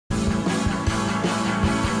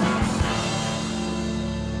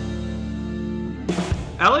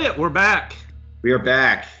Elliot, we're back. We are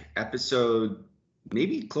back. Episode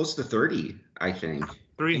maybe close to 30, I think.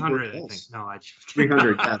 300, I think. No,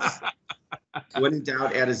 300, yes. When in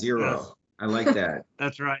doubt, add a zero. Yes. I like that.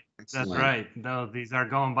 That's right. Excellent. That's right. No, these are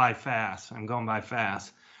going by fast. I'm going by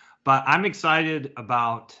fast. But I'm excited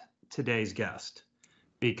about today's guest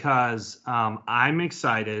because I'm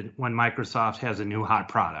excited when Microsoft has a new hot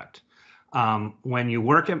product. When you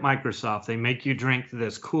work at Microsoft, they make you drink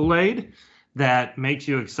this Kool-Aid that makes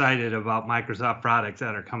you excited about Microsoft products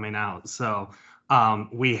that are coming out. So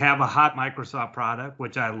we have a hot Microsoft product,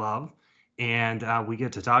 which I love, and we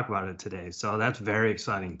get to talk about it today. So that's very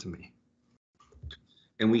exciting to me.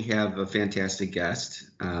 And we have a fantastic guest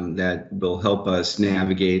that will help us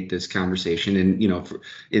navigate this conversation. And,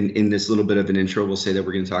 in this little bit of an intro, we'll say that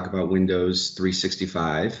we're going to talk about Windows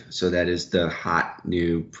 365. So that is the hot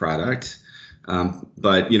new product.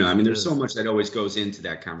 But, there's so much that always goes into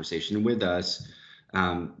that conversation. With us,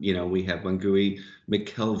 we have Wangui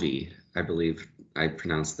McKelvey. I believe I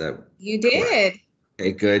pronounced that. You did.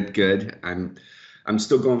 Okay, good. I'm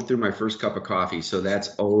still going through my first cup of coffee. So that's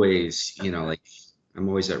always, I'm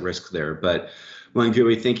always at risk there. But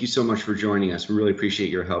Wangui, thank you so much for joining us. We really appreciate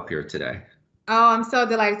your help here today. Oh, I'm so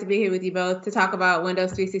delighted to be here with you both to talk about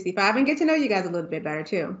Windows 365 and get to know you guys a little bit better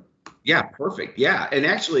too. Yeah, perfect. Yeah. And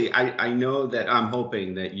actually, I know that I'm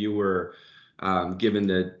hoping that you were given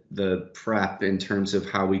the prep in terms of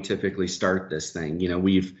how we typically start this thing.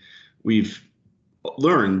 We've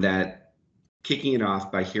learned that kicking it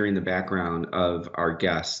off by hearing the background of our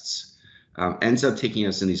guests ends up taking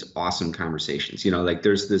us in these awesome conversations.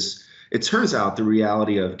 There's this, it turns out the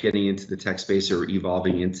reality of getting into the tech space or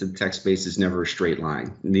evolving into the tech space is never a straight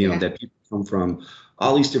line. That people come from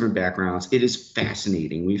all these different backgrounds. It is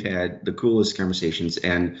fascinating. We've had the coolest conversations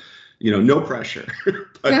and, no pressure.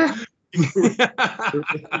 But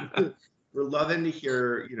we're loving to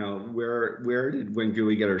hear, where did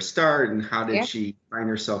Wangui get her start and how did she find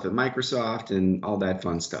herself at Microsoft and all that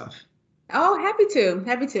fun stuff? Oh, happy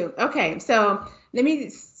to. Okay, so let me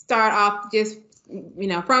start off just,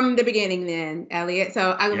 from the beginning then, Elliot.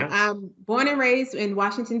 So I'm born and raised in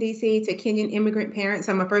Washington, D.C. to Kenyan immigrant parents.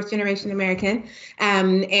 I'm a first-generation American.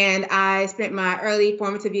 And I spent my early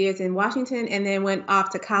formative years in Washington and then went off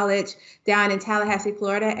to college down in Tallahassee,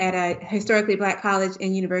 Florida at a historically Black college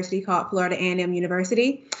and university called Florida A&M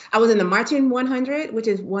University. I was in the Marching 100, which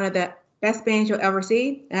is one of the best bands you'll ever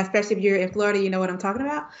see, especially if you're in Florida, you know what I'm talking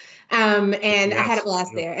about. And I had a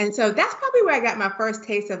blast there. And so that's probably where I got my first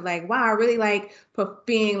taste of wow, I really like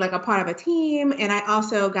being a part of a team. And I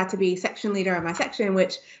also got to be section leader of my section,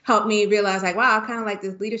 which helped me realize wow, I kind of like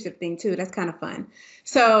this leadership thing too. That's kind of fun.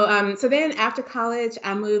 So then after college,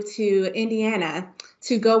 I moved to Indiana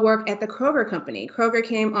to go work at the Kroger company. Kroger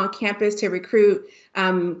came on campus to recruit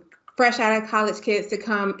fresh out of college kids to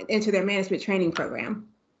come into their management training program.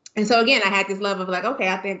 And so again, I had this love of okay,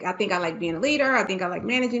 I think I like being a leader. I think I like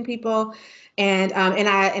managing people, and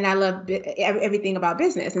I love everything about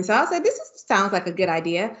business. And so I was like, this sounds like a good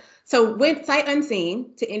idea. So went sight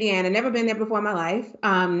unseen to Indiana, never been there before in my life,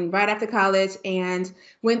 right after college, and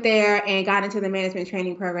went there and got into the management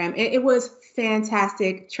training program. It was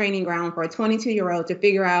fantastic training ground for a 22-year-old to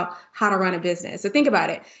figure out how to run a business. So think about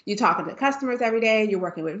it. You're talking to customers every day. You're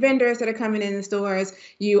working with vendors that are coming in the stores.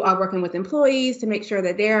 You are working with employees to make sure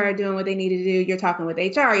that they're doing what they need to do. You're talking with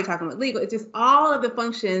HR. You're talking with legal. It's just all of the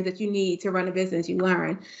functions that you need to run a business you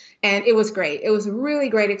learn. And it was great. It was a really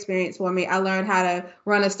great experience for me. I learned how to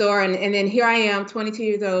run a store. And then here I am, 22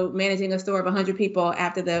 years old, managing a store of 100 people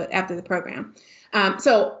after the program.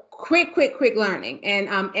 So quick learning. And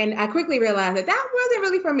I quickly realized that wasn't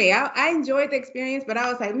really for me. I enjoyed the experience, but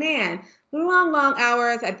I was like, man, long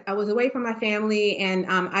hours. I was away from my family. And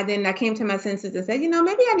I came to my senses and said,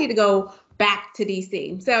 maybe I need to go back to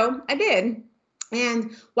DC. So I did.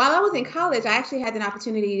 And while I was in college, I actually had an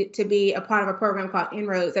opportunity to be a part of a program called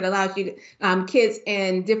Inroads that allows you kids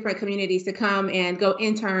in different communities to come and go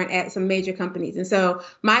intern at some major companies. And so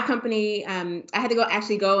my company, I had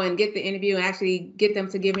to go and get the interview and actually get them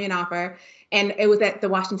to give me an offer. And it was at the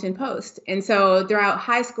Washington Post. And so throughout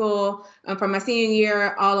high school, from my senior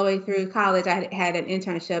year all the way through college, I had an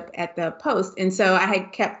internship at the Post. And so I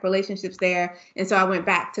had kept relationships there. And so I went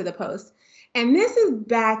back to the Post. And this is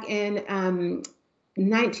back in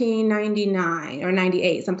 1999 or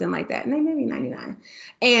 98, something like that, maybe 99.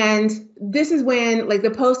 And this is when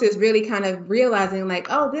the Post is really kind of realizing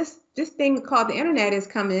oh, this thing called the internet is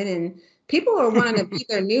coming and people are wanting to beat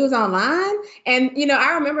their news online. And,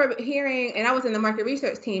 I remember hearing, and I was in the market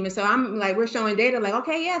research team. And so I'm like, we're showing data like,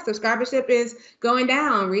 okay, yeah, subscribership is going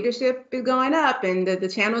down, readership is going up. And the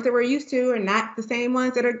channels that we're used to are not the same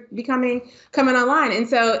ones that are coming online. And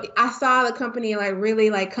so I saw the company like really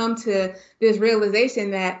like come to this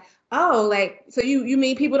realization that, oh, like, so you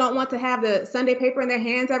mean people don't want to have the Sunday paper in their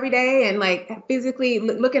hands every day and like physically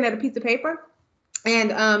looking at a piece of paper?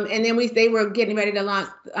 And then they were getting ready to launch.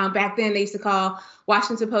 Back then, they used to call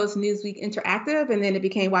Washington Post Newsweek Interactive, and then it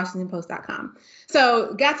became WashingtonPost.com.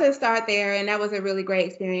 So got to start there, and that was a really great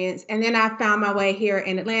experience. And then I found my way here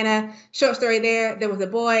in Atlanta. Short story there was a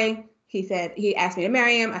boy. He asked me to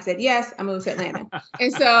marry him. I said yes. I moved to Atlanta.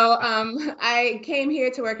 And so I came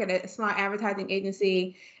here to work at a small advertising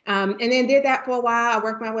agency, and then did that for a while. I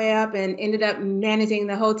worked my way up and ended up managing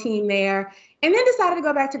the whole team there, and then decided to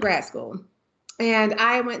go back to grad school. And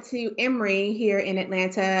I went to Emory here in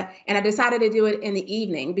Atlanta, and I decided to do it in the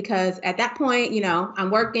evening because at that point, I'm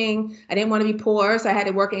working. I didn't want to be poor, so I had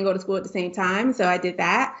to work and go to school at the same time. So I did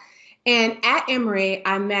that. And at Emory,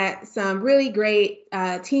 I met some really great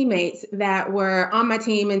teammates that were on my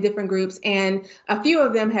team in different groups. And a few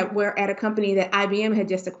of them were at a company that IBM had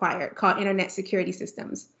just acquired called Internet Security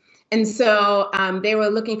Systems. And so they were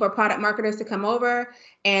looking for product marketers to come over,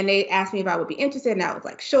 and they asked me if I would be interested. And I was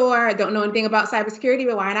like, sure, I don't know anything about cybersecurity,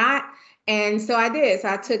 but why not? And so I did. So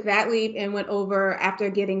I took that leap and went over after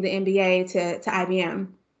getting the MBA to IBM.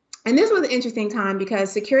 And this was an interesting time because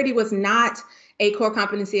security was not a core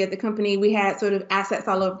competency at the company. We had sort of assets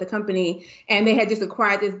all over the company, and they had just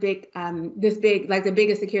acquired this big, like the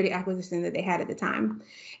biggest security acquisition that they had at the time.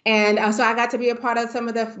 And so I got to be a part of some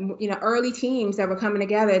of the, early teams that were coming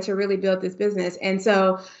together to really build this business. And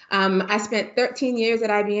so I spent 13 years at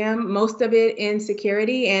IBM, most of it in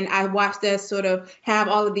security. And I watched us sort of have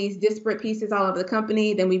all of these disparate pieces all over the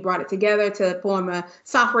company. Then we brought it together to form a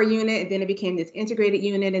software unit. And then it became this integrated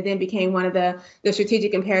unit, and then became one of the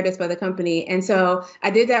strategic imperatives for the company. And so I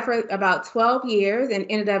did that for about 12 years and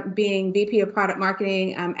ended up being VP of product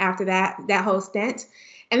marketing after that whole stint.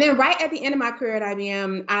 And then right at the end of my career at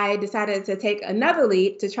IBM, I decided to take another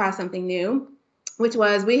leap to try something new, which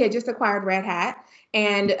was we had just acquired Red Hat.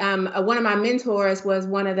 And one of my mentors was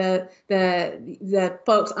one of the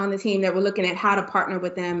folks on the team that were looking at how to partner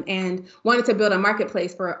with them and wanted to build a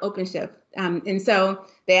marketplace for OpenShift. And so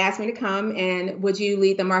they asked me to come, and would you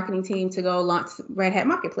lead the marketing team to go launch Red Hat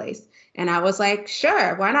Marketplace? And I was like,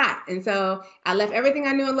 sure, why not? And so I left everything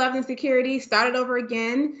I knew and loved in security, started over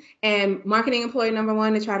again, and marketing employee number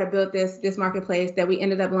one to try to build this marketplace that we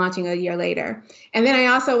ended up launching a year later. And then I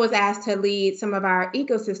also was asked to lead some of our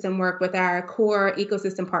ecosystem work with our core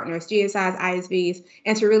ecosystem partners, GSIs, ISVs,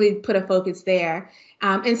 and to really put a focus there.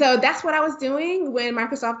 And so that's what I was doing when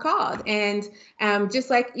Microsoft called. And just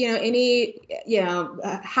like, any,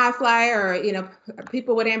 high flyer or,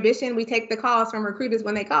 people with ambition, we take the calls from recruiters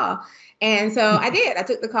when they call. And so I did. I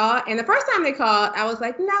took the call. And the first time they called, I was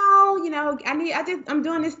like, no, I'm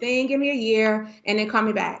doing this thing. Give me a year and then call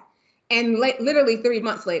me back. And literally 3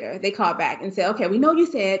 months later, they called back and said, okay, we know you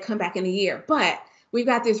said come back in a year, but we've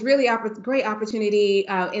got this really great opportunity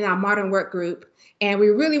in our modern work group. And we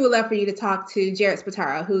really would love for you to talk to Jared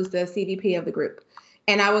Spataro, who's the CVP of the group.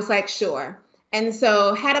 And I was like, sure. And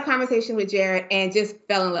so had a conversation with Jared and just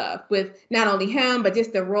fell in love with not only him, but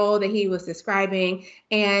just the role that he was describing.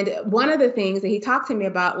 And one of the things that he talked to me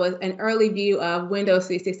about was an early view of Windows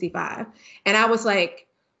 365. And I was like,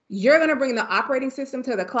 you're going to bring the operating system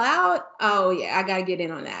to the cloud? Oh yeah, I got to get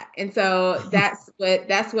in on that. And so that's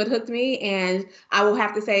what hooked me. And I will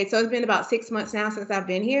have to say, so it's been about 6 months now since I've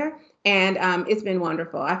been here, and it's been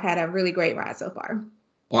wonderful. I've had a really great ride so far.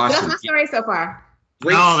 Awesome. So that's my story so far.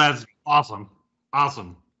 Great. Oh, that's awesome.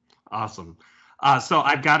 So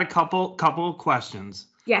I've got a couple of questions.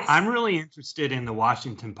 Yes. I'm really interested in the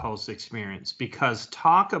Washington Post experience, because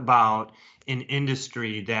talk about an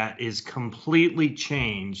industry that is completely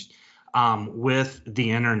changed with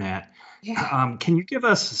the internet. Yeah. Can you give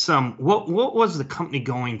us some, what was the company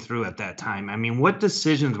going through at that time? I mean, what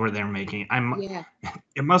decisions were they making?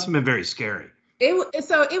 It must have been very scary. It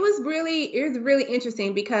was really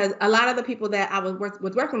interesting, because a lot of the people that I was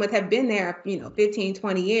working with have been there, 15,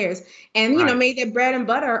 20 years, and, right, made their bread and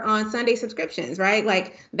butter on Sunday subscriptions, right?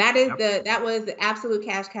 Like that was the absolute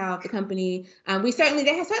cash cow of the company. They certainly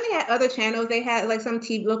had other channels. They had like some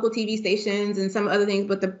local TV stations and some other things,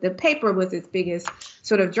 but the paper was its biggest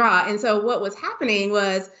sort of draw. And so what was happening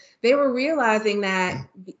was they were realizing that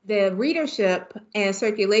the readership and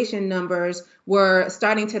circulation numbers were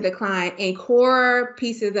starting to decline in core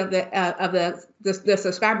pieces of the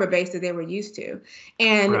subscriber base that they were used to.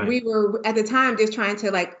 And we were at the time just trying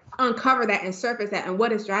to like uncover that and surface that and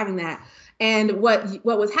what is driving that. And what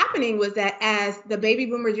was happening was that as the baby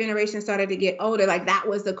boomer generation started to get older, like that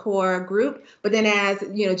was the core group. But then as,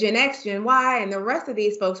 Gen X, Gen Y, and the rest of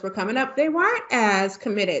these folks were coming up, they weren't as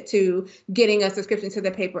committed to getting a subscription to the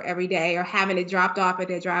paper every day or having it dropped off at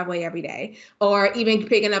their driveway every day or even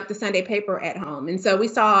picking up the Sunday paper at home. And so we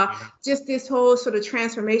saw just this whole sort of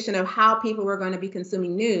transformation of how people were going to be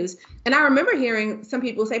consuming news. And I remember hearing some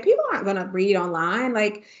people say, people aren't going to read online.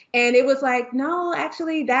 And it was like, no,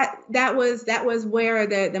 actually, that was where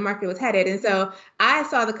the market was headed. And so I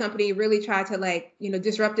saw the company really try to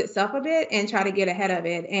disrupt itself a bit and try to get ahead of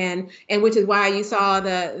it. And which is why you saw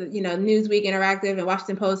the, Newsweek Interactive and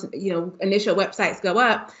Washington Post, initial websites go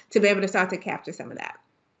up to be able to start to capture some of that.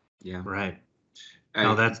 Yeah. Right.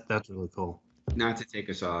 No, that's really cool. Not to take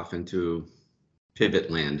us off into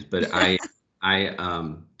pivot land, but I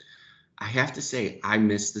have to say I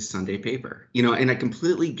miss the Sunday paper, and I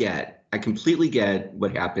completely get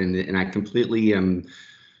what happened, and I completely am,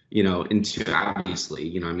 into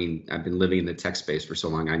obviously, I've been living in the tech space for so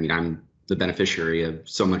long. I'm the beneficiary of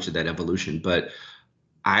so much of that evolution, but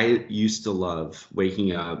I used to love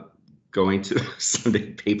waking up, going to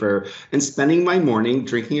Sunday paper and spending my morning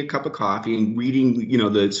drinking a cup of coffee and reading,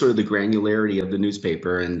 the sort of the granularity of the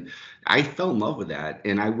newspaper. And I fell in love with that.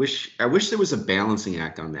 And I wish there was a balancing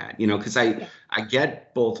act on that, because I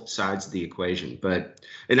get both sides of the equation.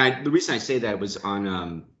 The reason I say that was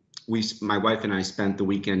on, my wife and I spent the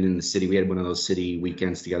weekend in the city. We had one of those city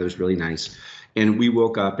weekends together. It was really nice. And we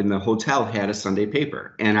woke up and the hotel had a Sunday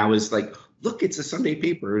paper. And I was like, look, it's a Sunday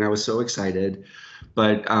paper. And I was so excited.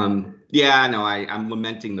 But I'm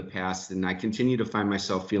lamenting the past, and I continue to find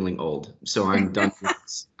myself feeling old. So I'm done with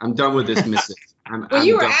this. I'm done with this message.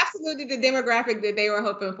 You were absolutely the demographic that they were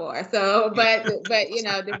hoping for. So, but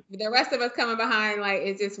the rest of us coming behind,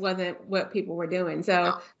 it just wasn't what people were doing.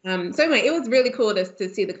 So, anyway, it was really cool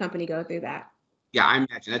to see the company go through that. Yeah, I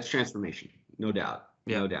imagine that's transformation, no doubt,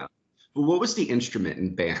 no doubt. But what was the instrument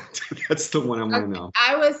in band? That's the one I want to know.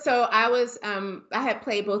 I had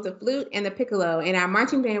played both the flute and the piccolo. In our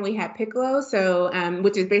marching band, we had piccolo,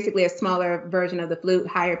 which is basically a smaller version of the flute,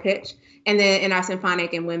 higher pitch. And then in our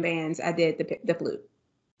symphonic and wind bands, I did the flute.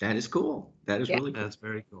 That is cool. That is really cool. That's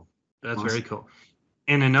very cool. That's awesome. Very cool.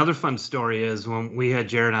 And another fun story is when we had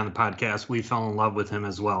Jared on the podcast, we fell in love with him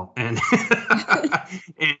as well. And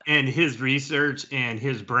and his research and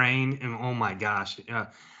his brain, and oh my gosh,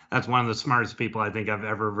 that's one of the smartest people I think I've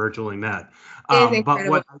ever virtually met.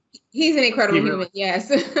 He's an incredible human,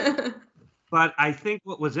 yes. But I think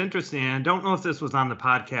what was interesting, and I don't know if this was on the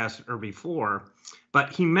podcast or before, but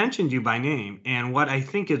he mentioned you by name. And what I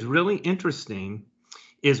think is really interesting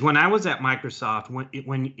is when I was at Microsoft,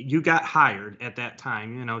 when you got hired at that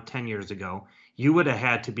time, 10 years ago, you would have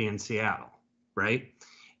had to be in Seattle, right?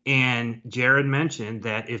 And Jared mentioned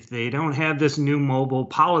that if they don't have this new mobile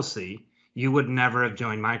policy, you would never have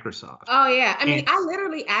joined Microsoft. Oh, yeah. I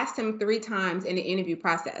literally asked him 3 times in the interview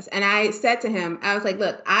process. And I said to him, I was like,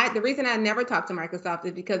 look, the reason I never talked to Microsoft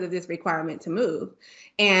is because of this requirement to move.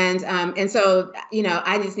 And so,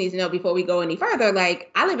 I just need to know before we go any further,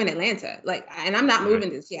 I live in Atlanta, and I'm not moving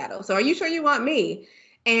to Seattle. So are you sure you want me?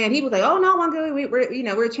 And he was like, oh, no, Wangui,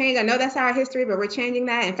 we're changing. I know that's our history, but we're changing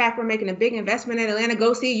that. In fact, we're making a big investment in Atlanta.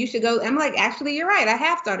 Go see, you should go. I'm like, actually, you're right. I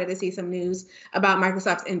have started to see some news about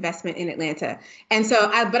Microsoft's investment in Atlanta. And so,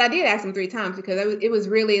 but I did ask him 3 times because it was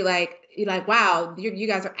really wow, you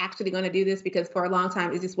guys are actually going to do this, because for a long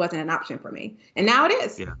time, it just wasn't an option for me. And now it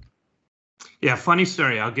is. Yeah. Yeah. Funny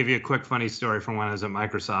story. I'll give you a quick funny story from when I was at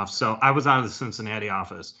Microsoft. So I was out of the Cincinnati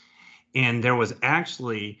office, and there was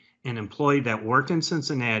actually an employee that worked in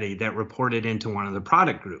Cincinnati that reported into one of the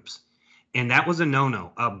product groups. And that was a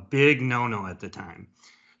no-no, a big no-no at the time.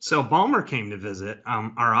 So Ballmer came to visit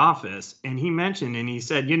our office, and he mentioned, and he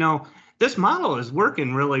said, this model is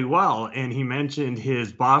working really well. And he mentioned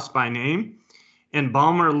his boss by name, and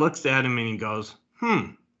Ballmer looks at him and he goes,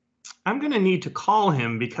 I'm going to need to call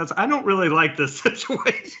him because I don't really like this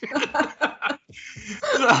situation.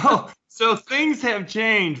 So things have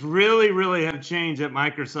changed, really, really have changed at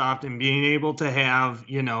Microsoft, and being able to have,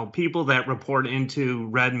 people that report into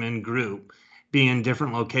Redmond Group be in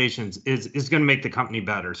different locations is going to make the company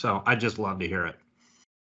better. So I just love to hear it.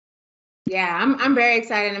 Yeah, I'm very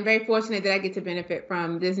excited. I'm very fortunate that I get to benefit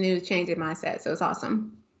from this new change in mindset. So it's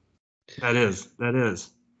awesome. That is.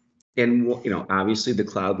 And, obviously the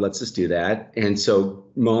cloud lets us do that. And so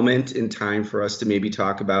moment in time for us to maybe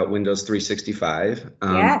talk about Windows 365.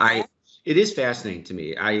 Yes. It is fascinating to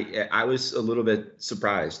me. I was a little bit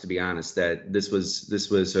surprised, to be honest, that this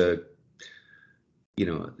was a,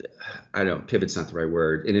 I don't, pivot's not the right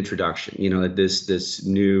word, an introduction, this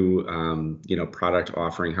new, product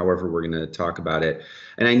offering, however we're going to talk about it.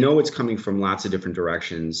 And I know it's coming from lots of different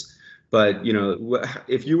directions. But,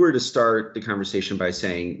 if you were to start the conversation by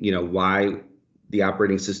saying, why the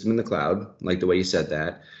operating system in the cloud, like the way you said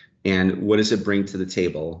that, and what does it bring to the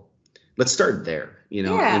table? Let's start there,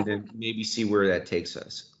 and then maybe see where that takes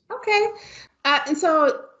us. Okay. And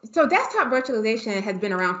so desktop virtualization has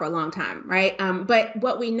been around for a long time, right? But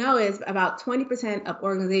what we know is about 20% of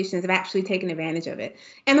organizations have actually taken advantage of it.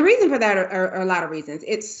 And the reason for that are a lot of reasons.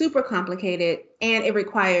 It's super complicated and it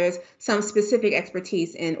requires some specific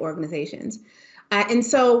expertise in organizations. And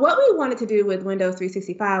so what we wanted to do with Windows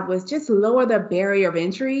 365 was just lower the barrier of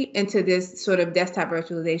entry into this sort of desktop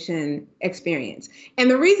virtualization experience.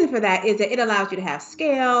 And the reason for that is that it allows you to have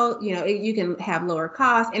scale, you can have lower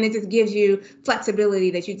costs, and it just gives you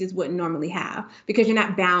flexibility that you just wouldn't normally have because you're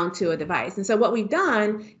not bound to a device. And so what we've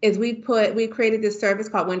done is we created this service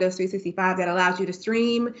called Windows 365 that allows you to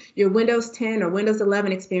stream your Windows 10 or Windows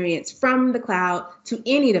 11 experience from the cloud to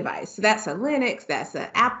any device. So that's a Linux, that's an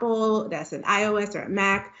Apple, that's an iOS, or a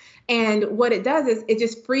Mac. And what it does is it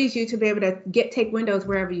just frees you to be able to take Windows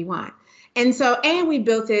wherever you want. And we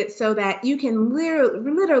built it so that you can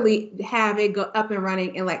literally have it go up and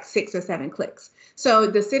running in like 6 or 7 clicks. So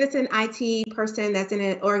the citizen IT person that's in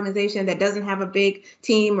an organization that doesn't have a big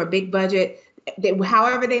team or big budget,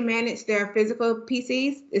 however they manage their physical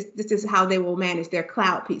PCs, this is how they will manage their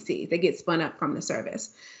cloud PCs. They get spun up from the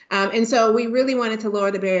service. And so we really wanted to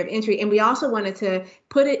lower the barrier of entry. And we also wanted to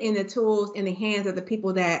put it in the tools in the hands of the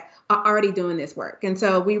people that are already doing this work. And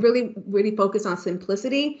so we really, really focus on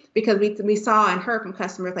simplicity because we saw and heard from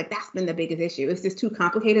customers like that's been the biggest issue. It's just too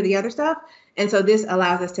complicated, the other stuff. And so this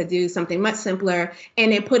allows us to do something much simpler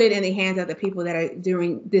and then put it in the hands of the people that are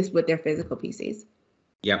doing this with their physical PCs.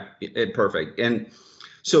 Yep, perfect. And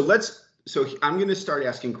so I'm going to start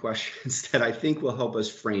asking questions that I think will help us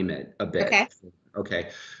frame it a bit. Okay.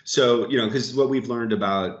 So, because what we've learned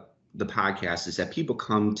about the podcast is that people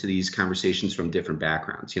come to these conversations from different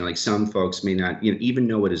backgrounds. Like some folks may not, even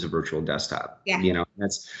know what is a virtual desktop. Yeah.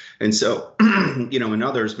 And so, and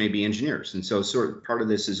others may be engineers. And so sort of part of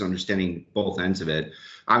this is understanding both ends of it.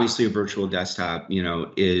 Obviously, a virtual desktop,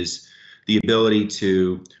 is the ability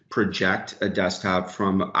to project a desktop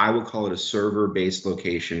from, I would call it a server-based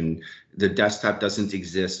location. The desktop doesn't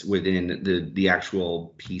exist within the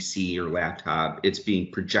actual PC or laptop. It's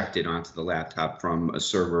being projected onto the laptop from a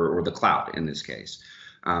server or the cloud in this case.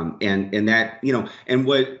 And that, and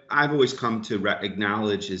what I've always come to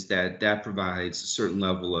acknowledge is that provides a certain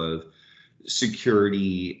level of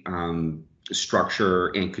security, structure,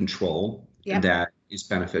 and control that is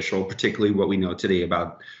beneficial. Particularly what we know today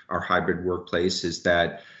about our hybrid workplace is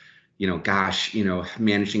that,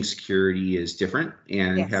 managing security is different,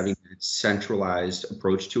 and having a centralized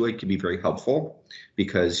approach to it can be very helpful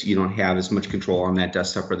because you don't have as much control on that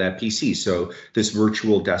desktop or that PC. So this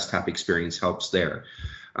virtual desktop experience helps there.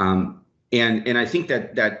 And I think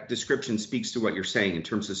that description speaks to what you're saying in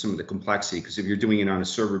terms of some of the complexity, because if you're doing it on a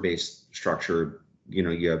server-based structure,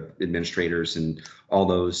 you have administrators and all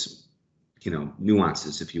those,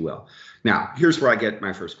 nuances, if you will. Now, here's where I get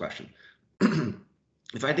my first question.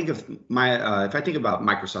 If I think about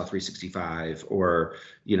Microsoft 365 or,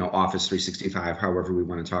 Office 365, however we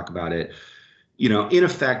want to talk about it, in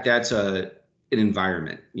effect, that's an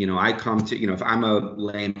environment. I come to, if I'm a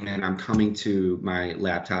layman, I'm coming to my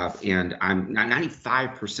laptop and I'm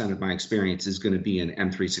 95% of my experience is going to be in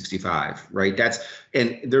M365, right?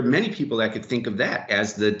 And there are many people that could think of that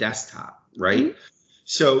as the desktop, right? Mm-hmm.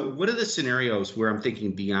 So what are the scenarios where I'm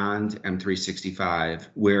thinking beyond M365,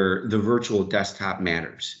 where the virtual desktop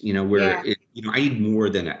matters, where I need more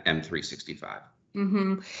than an M365?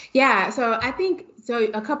 Mm-hmm. Yeah. So I think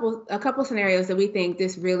a couple scenarios that we think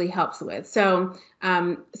this really helps with. So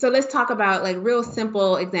let's talk about like real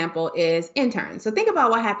simple example is interns. So think about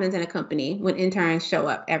what happens in a company when interns show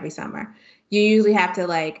up every summer. You usually have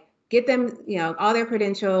to get them, all their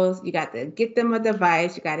credentials. You got to get them a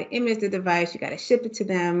device. You got to image the device. You got to ship it to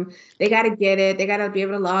them. They got to get it. They got to be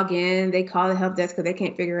able to log in. They call the help desk because they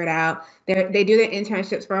can't figure it out. They do their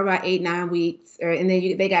internships for about 8-9 weeks, and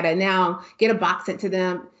then they got to now get a box sent to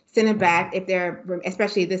them, send it back. If they're,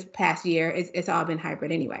 especially this past year, it's all been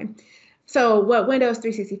hybrid anyway. So what Windows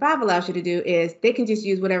 365 allows you to do is they can just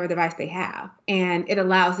use whatever device they have, and it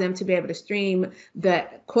allows them to be able to stream the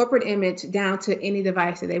corporate image down to any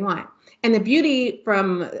device that they want. And the beauty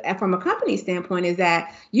from a company standpoint is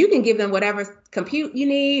that you can give them whatever compute you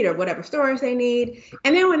need or whatever storage they need,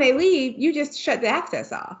 and then when they leave, you just shut the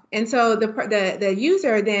access off. And so the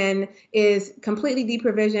user then is completely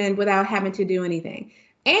deprovisioned without having to do anything.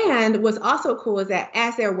 And what's also cool is that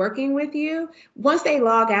as they're working with you, once they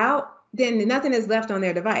log out, then nothing is left on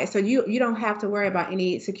their device. So you don't have to worry about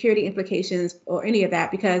any security implications or any of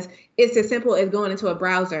that, because it's as simple as going into a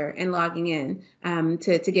browser and logging in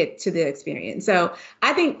to get to the experience. So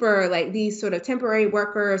I think for like these sort of temporary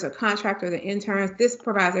workers or contractors or interns, this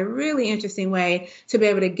provides a really interesting way to be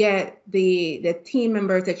able to get the team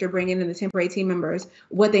members that you're bringing in, the temporary team members,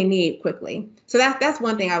 what they need quickly. So that's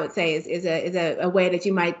one thing I would say is a way that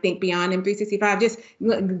you might think beyond M365, just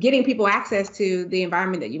getting people access to the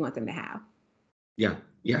environment that you want them to have.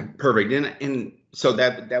 Yeah, perfect. And so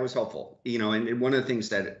that was helpful, and one of the things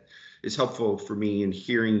that is helpful for me in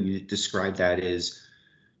hearing you describe that is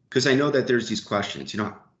because I know that there's these questions,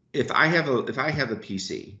 if I have a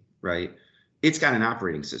PC, right, it's got an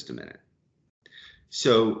operating system in it.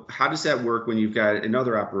 So how does that work when you've got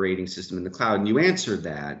another operating system in the cloud? And you answered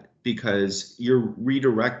that because you're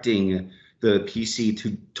redirecting the PC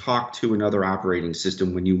to talk to another operating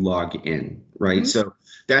system when you log in, right? Mm-hmm. So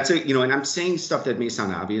that's and I'm saying stuff that may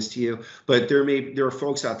sound obvious to you, but there are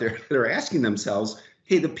folks out there that are asking themselves,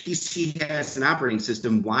 hey, the PC has an operating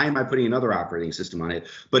system. Why am I putting another operating system on it?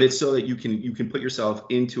 But it's so that you can put yourself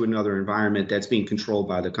into another environment that's being controlled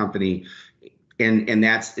by the company. And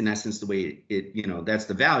that's in essence the way that's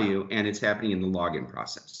the value, and it's happening in the login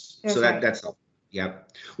process. That's so right. That's helpful.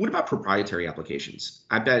 Yep. What about proprietary applications?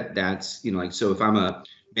 I bet that's, so if I'm a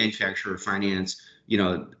manufacturer, finance,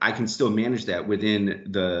 I can still manage that within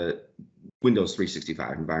the Windows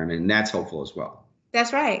 365 environment, and that's helpful as well.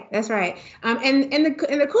 That's right. And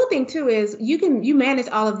the cool thing too is you manage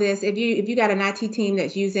all of this if you got an IT team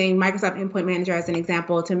that's using Microsoft Endpoint Manager as an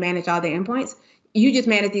example to manage all their endpoints. You just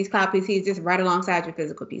manage these cloud PCs just right alongside your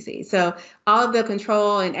physical PC. So all of the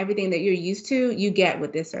control and everything that you're used to, you get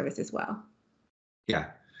with this service as well. Yeah,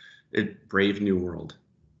 brave new world.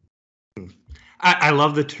 I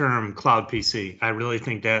love the term cloud PC. I really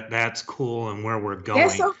think that's cool and where we're going.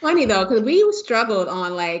 It's so funny though, because we struggled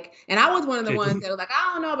on and I was one of the ones that was like,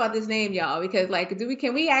 I don't know about this name, y'all, because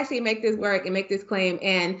can we actually make this work and make this claim?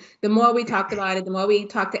 And the more we talked about it, the more we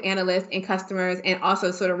talked to analysts and customers and also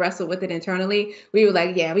sort of wrestled with it internally, we were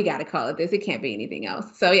like, yeah, we got to call it this. It can't be anything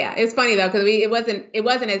else. So yeah, it's funny though, because it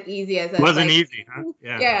wasn't as easy as it wasn't easy, huh?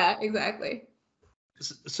 Yeah, exactly.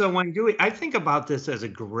 So Wangui, I think about this as a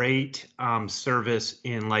great service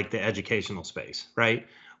in the educational space, right?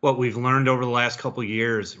 What we've learned over the last couple of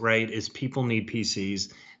years, right, is people need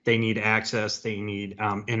PCs, they need access, they need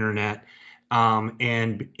internet,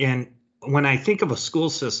 and when I think of a school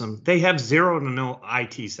system, they have zero to no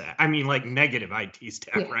IT staff. I mean, negative IT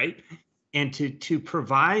staff, yeah. Right? And to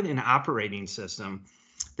provide an operating system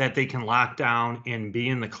that they can lock down and be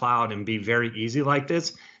in the cloud and be very easy like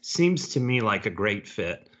this seems to me like a great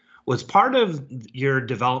fit. Was part of your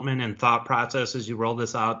development and thought process as you roll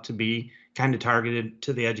this out to be kind of targeted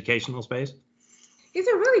to the educational space? It's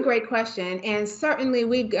a really great question, and certainly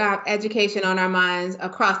we've got education on our minds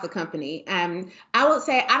across the company. I would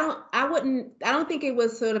say I don't think it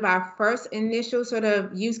was sort of our first initial sort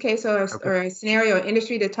of use case or scenario or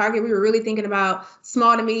industry to target. We were really thinking about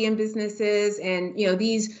small to medium businesses and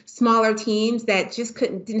these smaller teams that just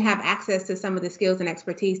didn't have access to some of the skills and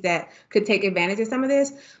expertise that could take advantage of some of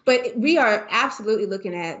this. But we are absolutely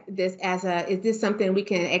looking at this as is this something we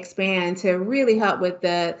can expand to really help with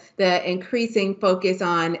the increasing focus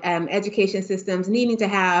on education systems needing to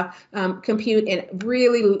have compute in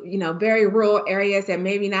really, very rural areas that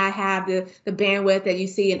maybe not have the bandwidth that you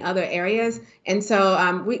see in other areas. And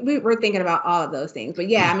so we're thinking about all of those things. But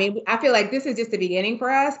yeah, I mean, I feel like this is just the beginning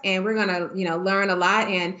for us, and we're going to, learn a lot.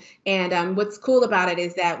 And what's cool about it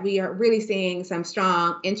is that we are really seeing some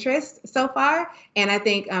strong interest so far. And I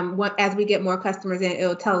think as we get more customers in,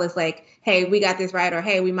 it'll tell us hey, we got this right, or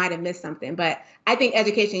hey, we might have missed something. But I think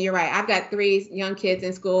education, you're right. I've got 3 young kids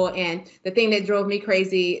in school, and the thing that drove me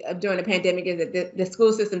crazy during the pandemic is that the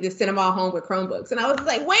school system just sent them all home with Chromebooks. And I was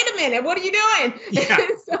like, wait a minute, what are you doing? Yeah.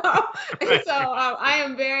 So I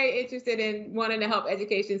am very interested in wanting to help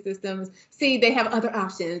education systems see they have other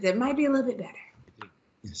options that might be a little bit better.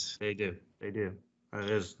 Yes, they do.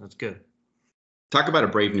 That's good. Talk about a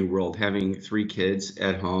brave new world, having 3 kids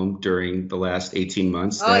at home during the last 18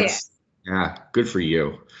 months. Yeah, good for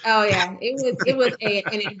you. Oh yeah, it was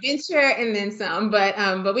an adventure and then some, but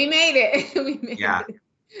we made it. We made Yeah,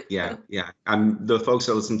 it. yeah. The folks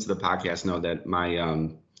that listen to the podcast know that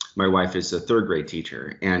my wife is a third grade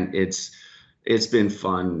teacher, and it's been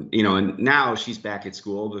fun, and now she's back at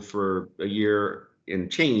school, but for a year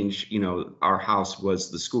and change, our house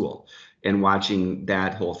was the school, and watching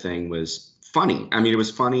that whole thing was funny. I mean, it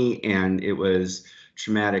was funny and it was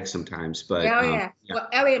traumatic sometimes, but Oh yeah. yeah. Well,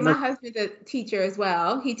 Elliot, my husband's a teacher as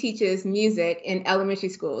well. He teaches music in elementary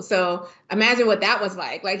school. So imagine what that was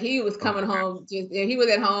like. Like he was coming home, he was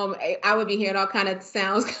at home. I would be hearing all kind of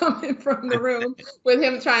sounds coming from the room with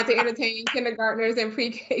him trying to entertain kindergartners and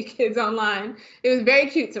pre-K kids online. It was very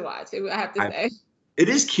cute to watch, I have to say. It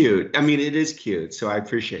is cute. I mean, it is cute. So I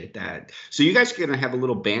appreciate that. So you guys are going to have a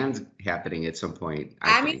little band happening at some point.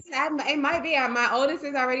 I mean, it might be. My oldest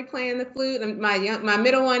is already playing the flute, and my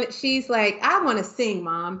middle one, she's like, I want to sing,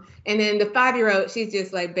 Mom. And then the 5-year-old, she's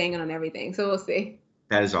just like banging on everything. So we'll see.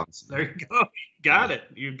 That is awesome. There you go.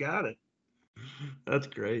 You got it. That's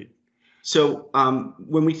great. So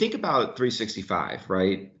when we think about 365,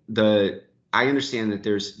 right? I understand that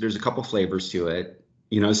there's a couple flavors to it.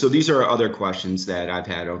 So these are other questions that I've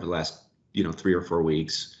had over the last, 3 or 4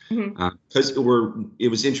 weeks. Because it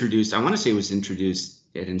was introduced, I want to say it was introduced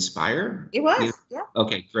at Inspire. It was, yeah.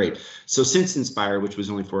 Okay, great. So since Inspire, which was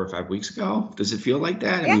only 4 or 5 weeks ago, does it feel like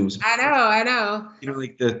that? Yeah, I know.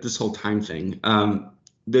 Like this whole time thing.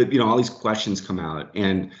 All these questions come out,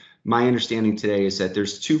 and my understanding today is that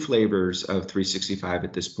there's 2 flavors of 365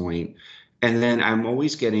 at this point, and then I'm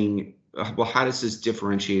always getting, well, how does this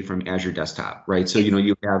differentiate from Azure Desktop, right? So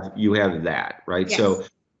you have that, right? Yes. So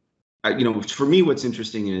for me, what's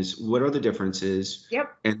interesting is what are the differences?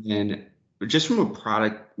 Yep. And then just from a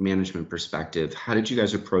product management perspective, how did you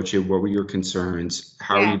guys approach it? What were your concerns?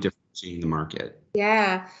 How are you differentiating the market?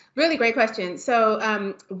 Yeah, really great question. So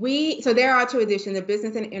there are 2 editions, the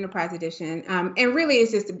business and enterprise edition. And really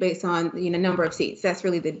it's just based on, number of seats. That's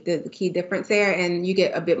really the key difference there. And you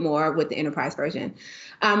get a bit more with the enterprise version.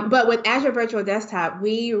 But with Azure Virtual Desktop,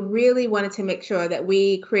 we really wanted to make sure that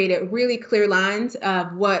we created really clear lines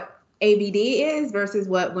of what AVD is versus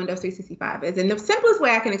what Windows 365 is. And the simplest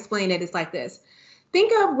way I can explain it is like this.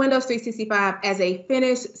 Think of Windows 365 as a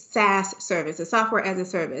finished SaaS service, a software as a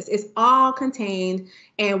service. It's all contained,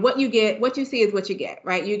 and what you see is what you get,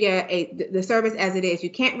 right? You get the service as it is. You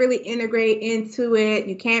can't really integrate into it.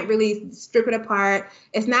 You can't really strip it apart.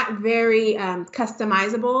 It's not very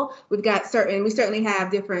customizable. We certainly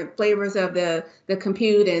have different flavors of the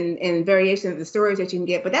compute and variations of the storage that you can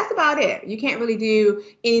get, but that's about it. You can't really do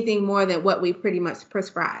anything more than what we pretty much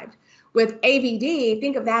prescribed. With AVD,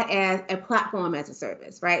 think of that as a platform as a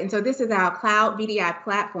service, right? And so this is our cloud VDI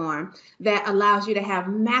platform that allows you to have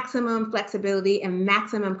maximum flexibility and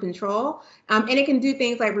maximum control. And it can do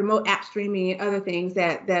things like remote app streaming and other things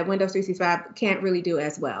that Windows 365 can't really do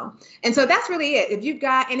as well. And so that's really it.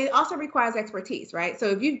 And it also requires expertise, right? So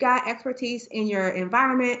if you've got expertise in your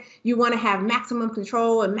environment, you want to have maximum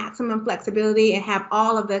control and maximum flexibility and have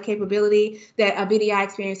all of the capability that a VDI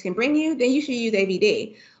experience can bring you, then you should use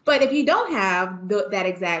AVD. But if you don't have that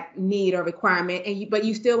exact need or requirement, but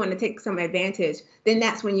you still want to take some advantage, then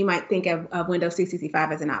that's when you might think of Windows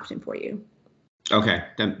 365 as an option for you. Okay,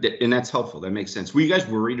 and that's helpful. That makes sense. Were you guys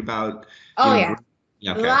worried about? Yeah.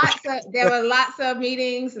 Okay. There were lots of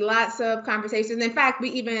meetings, lots of conversations. In fact, we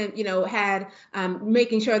even, had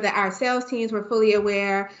making sure that our sales teams were fully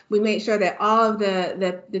aware. We made sure that all of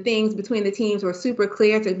the things between the teams were super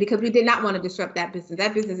clear because we did not want to disrupt that business.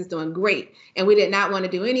 That business is doing great, and we did not want to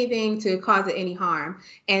do anything to cause it any harm.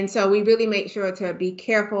 And so we really made sure to be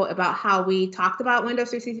careful about how we talked about Windows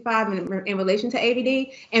 365 in relation to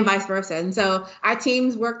AVD and vice versa. And so our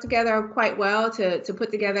teams worked together quite well to put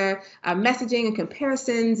together messaging and comparisons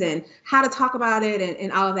and how to talk about it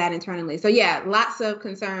and all of that internally. So yeah, lots of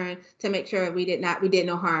concern to make sure we did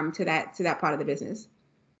no harm to that part of the business.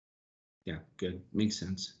 Yeah, good. Makes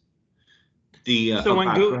sense. Go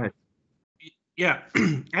ahead. Yeah,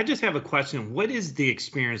 I just have a question. What is the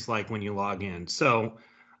experience like when you log in? So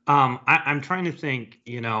I'm trying to think,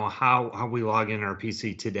 how we log in our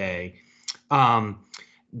PC today.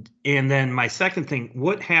 And then my second thing,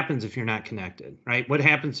 what happens if you're not connected, right? What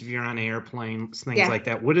happens if you're on airplanes, things like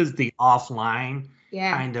that? What does the offline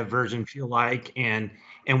kind of version feel like? And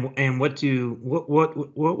what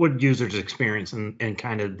would users experience in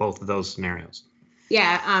kind of both of those scenarios?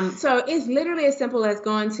 Yeah, so it's literally as simple as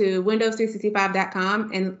going to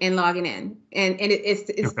windows365.com and logging in. and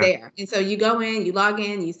it's there. And so you go in, you log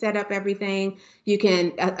in, you set up everything. You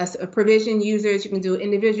can provision users. You can do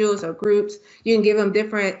individuals or groups. You can give them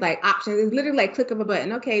different like options. It's literally like click of a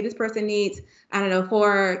button. Okay, this person needs, I don't know,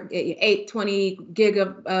 820 gig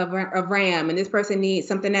of RAM, and this person needs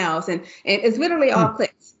something else. And it's literally all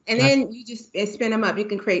clicks. And then you just spin them up. You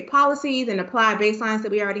can create policies and apply baselines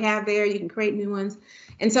that we already have there. You can create new ones.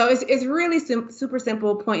 And so it's really super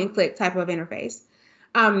simple point and click type of interface.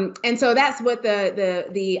 And so that's what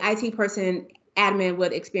the IT person admin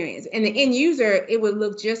would experience. And the end user, it would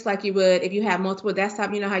look just like you would if you have multiple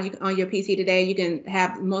desktops. You know how you on your PC today, you can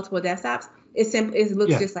have multiple desktops. It's simple. It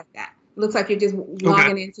looks just like that. It looks like you're just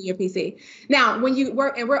logging into your PC. Now, when you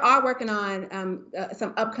work, and we're all working on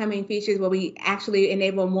some upcoming features where we actually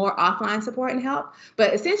enable more offline support and help.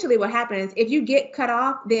 But essentially what happens, if you get cut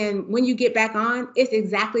off, then when you get back on, it's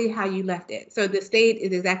exactly how you left it. So the state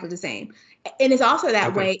is exactly the same. And it's also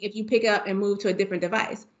that way if you pick up and move to a different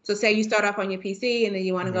device. So say you start off on your PC and then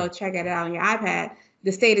you want to go check it out on your iPad,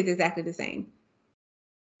 the state is exactly the same.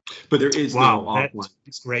 But there is no offline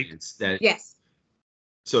experience. Yes.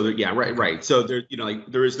 So right. So there,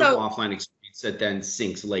 there is no offline experience that then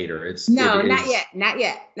syncs later. Not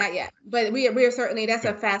yet. But we are certainly, that's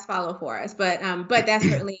a fast follow for us. But that's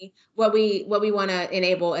certainly what we want to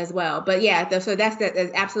enable as well. But so that's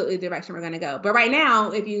absolutely the direction we're going to go. But right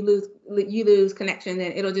now, if you lose connection,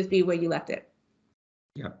 then it'll just be where you left it.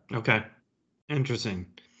 Yeah. Okay. Interesting.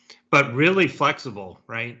 But really flexible,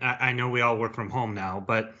 right? I know we all work from home now,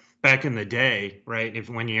 but back in the day, right?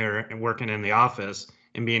 When you're working in the office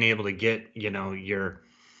and being able to get, your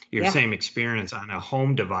same experience on a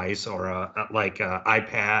home device or a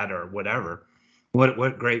iPad or whatever,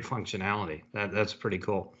 what great functionality. That's pretty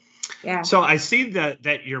cool. Yeah. So I see that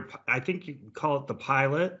I think you call it the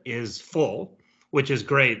pilot is full, which is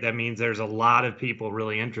great. That means there's a lot of people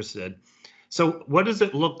really interested. So what does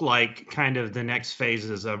it look like, kind of the next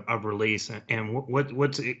phases of release, and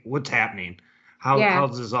what's happening?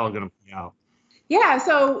 How's this all going to play out? Yeah,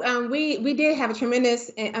 so we did have a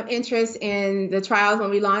tremendous interest in the trials when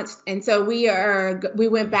we launched, and so we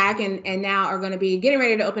went back and now are going to be getting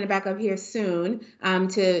ready to open it back up here soon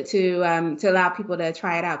to allow people to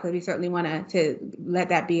try it out, because we certainly want to let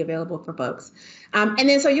that be available for folks. And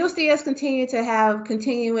then so you'll see us continue to have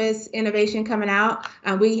continuous innovation coming out.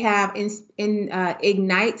 We have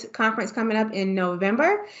Ignite conference coming up in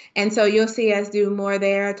November, and so you'll see us do more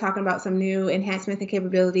there, talking about some new enhancements and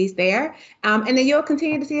capabilities there. And then you'll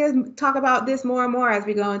continue to see us talk about this more and more as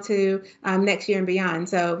we go into next year and beyond.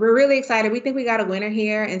 So we're really excited. We think we got a winner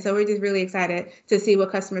here, and so we're just really excited to see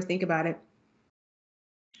what customers think about it.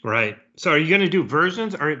 Right. So are you going to do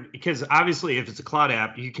versions, or because obviously if it's a cloud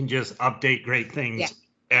app, you can just update great things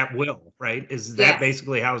at will, right? Is that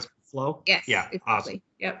basically how it's going to flow? Yes. Yeah. Exactly. Awesome.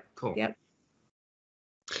 Yep. Cool. Yep.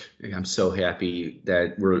 I'm so happy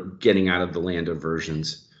that we're getting out of the land of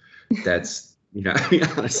versions. That's,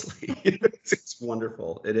 honestly, it's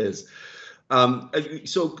wonderful. It is.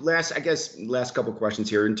 So last couple questions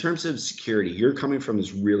here. In terms of security, you're coming from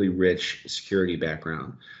this really rich security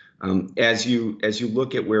background. As you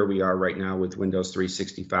look at where we are right now with Windows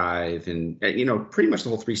 365 and pretty much the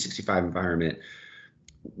whole 365 environment,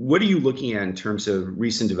 what are you looking at in terms of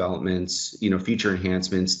recent developments, feature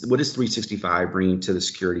enhancements? What is 365 bringing to the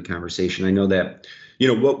security conversation? I know that,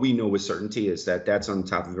 what we know with certainty is that that's on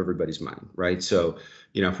top of everybody's mind, right? So,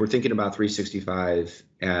 if we're thinking about 365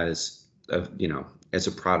 as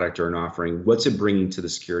a product or an offering, what's it bringing to the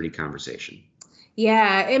security conversation?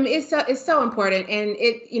 Yeah, it's so important, and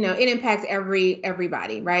it impacts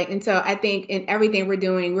everybody, right? And so I think in everything we're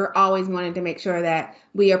doing, we're always wanting to make sure that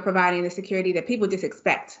we are providing the security that people just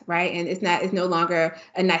expect, right? And it's no longer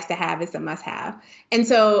a nice to have, it's a must have. And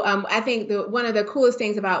so I think one of the coolest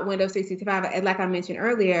things about Windows 365, like I mentioned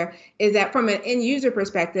earlier, is that from an end user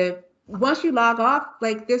perspective, once you log off,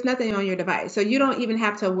 there's nothing on your device. So you don't even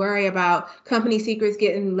have to worry about company secrets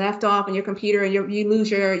getting left off on your computer, and you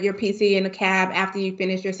lose your PC in a cab after you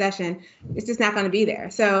finish your session. It's just not going to be there.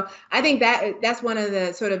 So I think that's one of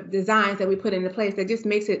the sort of designs that we put into place that just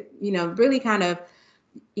makes it, really kind of,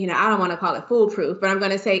 I don't want to call it foolproof, but I'm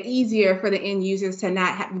going to say easier for the end users to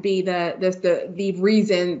not have to be the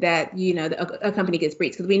reason that, a company gets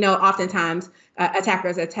breached. Because we know oftentimes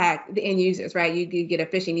attackers attack the end users, right? You get a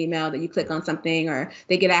phishing email that you click on something, or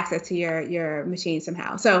they get access to your machine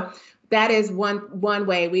somehow. So that is one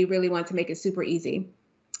way we really want to make it super easy.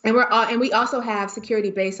 And we also have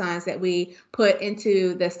security baselines that we put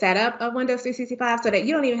into the setup of Windows 365 so that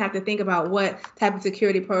you don't even have to think about what type of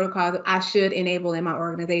security protocols I should enable in my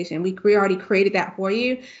organization. We already created that for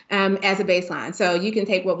you as a baseline. So you can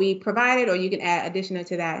take what we provided or you can add additional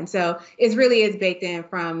to that. And so it really is baked in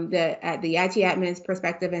from the IT admin's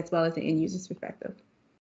perspective as well as the end user's perspective.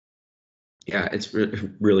 Yeah, it's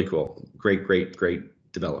really cool.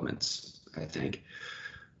 Great developments, I think.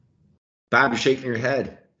 Bob, you're shaking your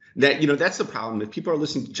head. That's the problem. If people are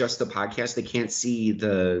listening to just the podcast, they can't see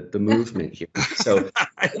the movement here. So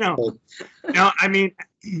I know. No, I mean,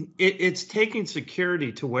 it's taking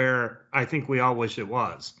security to where I think we all wish it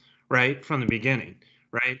was, right, from the beginning,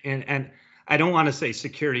 right? And I don't want to say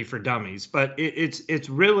security for dummies, but it's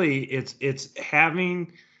really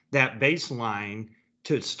having that baseline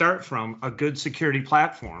to start from, a good security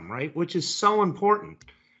platform, right, which is so important,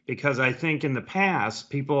 because I think in the past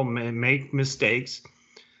people may make mistakes,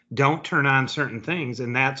 don't turn on certain things,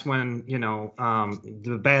 and that's when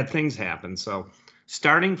the bad things happen. So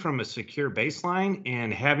starting from a secure baseline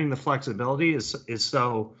and having the flexibility is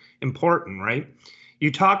so important, right?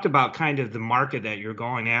 You talked about kind of the market that you're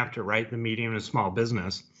going after, right? The medium and small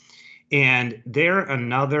business, and they're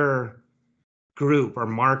another group or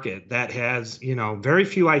market that has very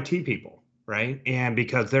few IT people, right? And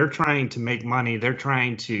because they're trying to make money, they're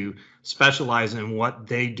trying to specialize in what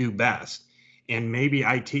they do best. And maybe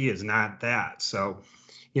IT is not that. So,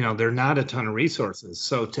 there are not a ton of resources.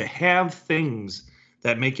 So to have things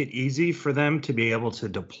that make it easy for them to be able to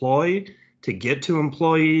deploy, to get to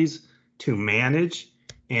employees, to manage,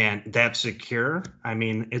 and that's secure, I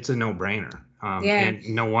mean, it's a no-brainer. And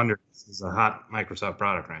no wonder this is a hot Microsoft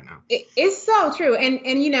product right now. It's so true. And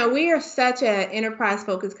we are such an enterprise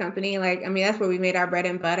focused company. That's where we made our bread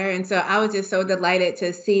and butter. And so I was just so delighted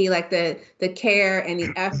to see the care and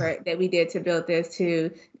the effort that we did to build this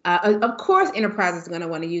to, of course, enterprises are going to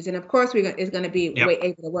want to use it. And of course, it's going to be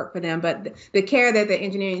able to work for them. But the care that the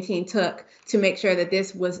engineering team took to make sure that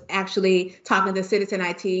this was actually talking to citizen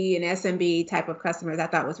IT and SMB type of customers, I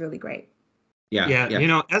thought was really great. Yeah.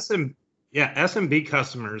 SMB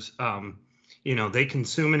customers, they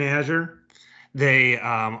consume in Azure. They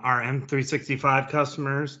are M365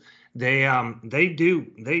 customers. They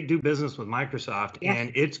do business with Microsoft,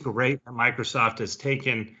 and it's great that Microsoft has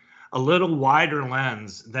taken a little wider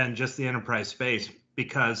lens than just the enterprise space,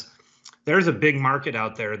 because there's a big market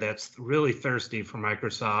out there that's really thirsty for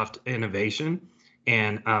Microsoft innovation,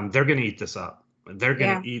 and they're going to eat this up. They're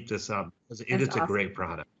going to eat this up because it's awesome. A great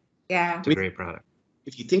product. Yeah, it's a great product.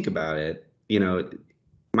 If you think about it,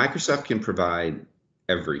 Microsoft can provide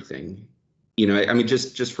everything.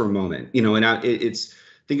 Just for a moment, and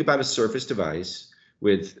think about a Surface device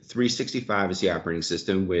with 365 as the operating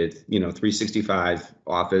system, with 365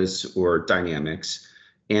 Office or Dynamics,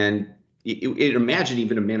 and imagine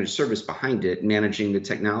even a managed service behind it, managing the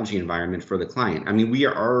technology environment for the client. I mean, we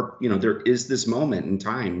are, there is this moment in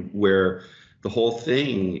time where the whole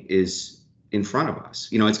thing is in front of us.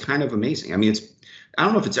 It's kind of amazing. I mean, I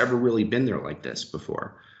don't know if it's ever really been there like this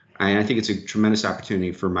before. I think it's a tremendous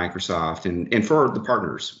opportunity for Microsoft and for the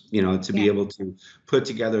partners, to be able to put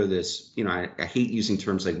together this, I hate using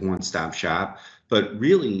terms like one-stop shop, but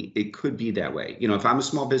really it could be that way. If I'm a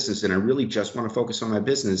small business and I really just want to focus on my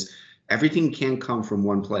business, everything can come from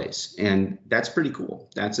one place. And that's pretty cool.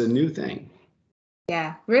 That's a new thing.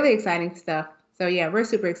 Yeah, really exciting stuff. So yeah, we're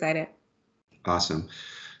super excited. Awesome.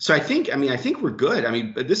 So I think we're good. I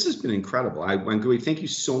mean, but this has been incredible. Wangui, thank you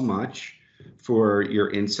so much for your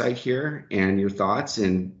insight here and your thoughts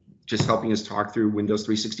and just helping us talk through Windows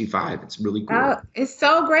 365. It's really cool. Oh, it's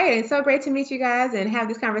so great. It's so great to meet you guys and have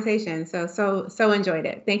this conversation. So enjoyed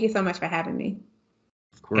it. Thank you so much for having me.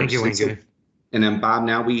 Of course. Thank you, Wangui. And then Bob,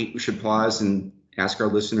 now we should pause and ask our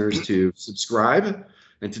listeners to subscribe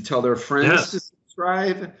and to tell their friends to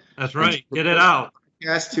subscribe. That's right. Get it out.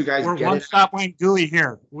 Yes, two guys. We're one stop Wangui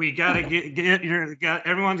here. We gotta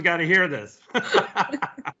everyone's got to hear this.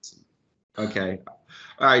 Okay.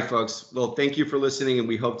 All right, folks. Well, thank you for listening, and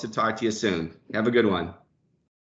we hope to talk to you soon. Have a good one.